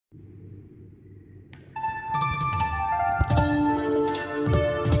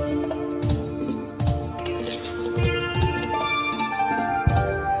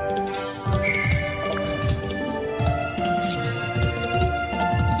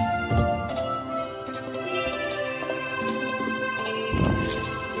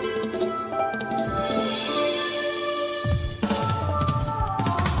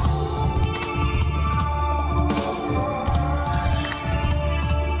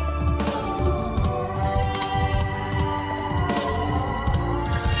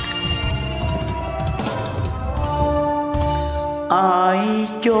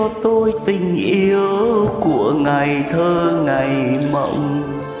cho tôi tình yêu của ngày thơ ngày mộng.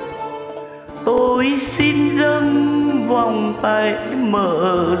 Tôi xin dâng vòng tay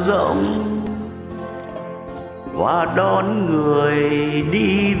mở rộng và đón người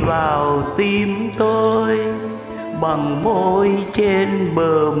đi vào tim tôi bằng môi trên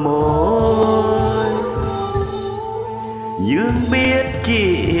bờ môi. Nhưng biết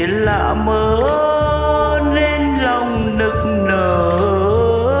chỉ là mơ nên lòng nức nở,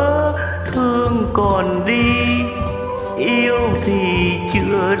 thương còn đi yêu thì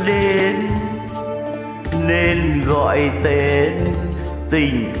chưa đến, nên gọi tên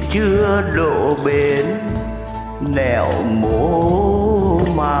tình chưa độ bến, nẻo mố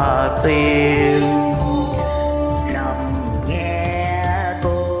mà tìm. Nằm nghe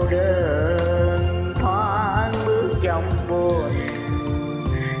cô đơn thoáng bước trong buồn,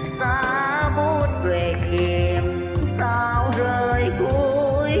 xa bút về tìm sao rơi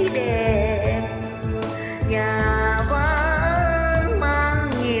cuối đêm. Nhà vắng mang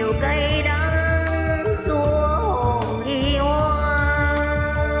nhiều cây đắng xua hồn yêu.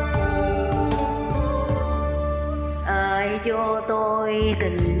 Ai cho tôi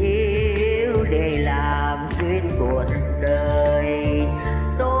tình yêu để làm duyên cuộc đời,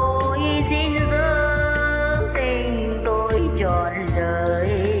 tôi xin dâng tình tôi trọn đời.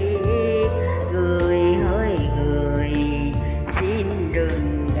 Người hỡi người xin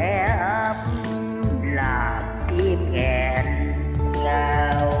đừng ép làm tim nghẹn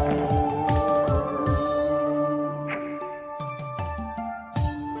ngào.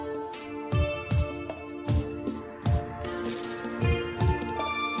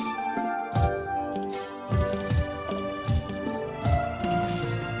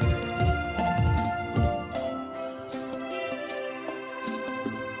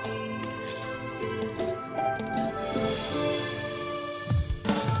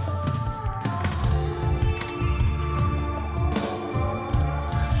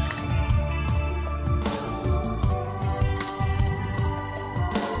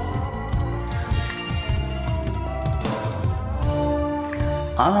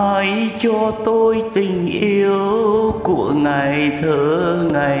 Ai cho tôi tình yêu của ngày thơ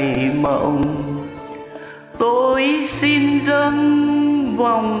ngày mộng. Tôi xin dâng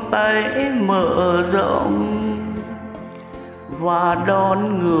vòng tay mở rộng và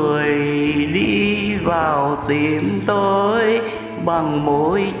đón người đi vào tim tôi bằng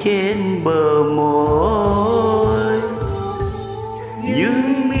môi trên bờ môi.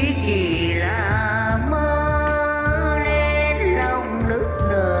 Nhưng biết chỉ là mơ nên lòng nức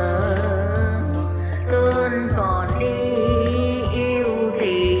nở, cơn còn đi yêu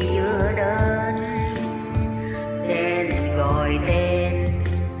thì chưa đến, nên gọi tên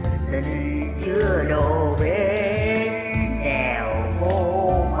tình chưa độ bên, nẻo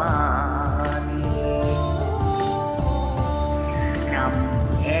mô mà nhìn. Nằm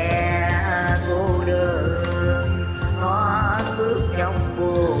nghe cô đơn thoáng bước trong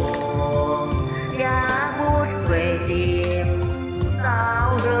buồn, giá bút về tìm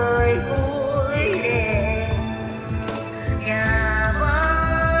sao rơi cuối đêm. Nhà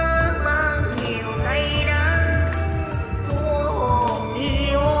vắng mang nhiều cây đắng xua hồn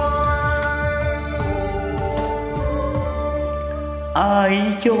yêu.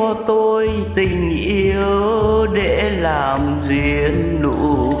 Ai cho tôi tình yêu để làm duyên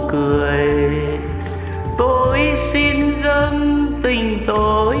nụ cười. Tôi xin dâng tình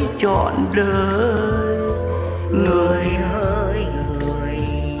tôi trọn đời. Người hỡi người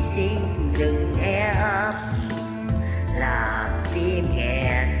xin đừng ép làm tim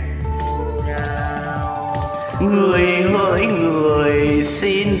nghẹn ngào. Người hỡi người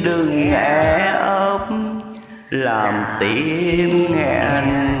xin đừng ép làm tim nghẹn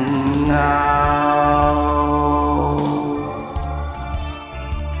ngào.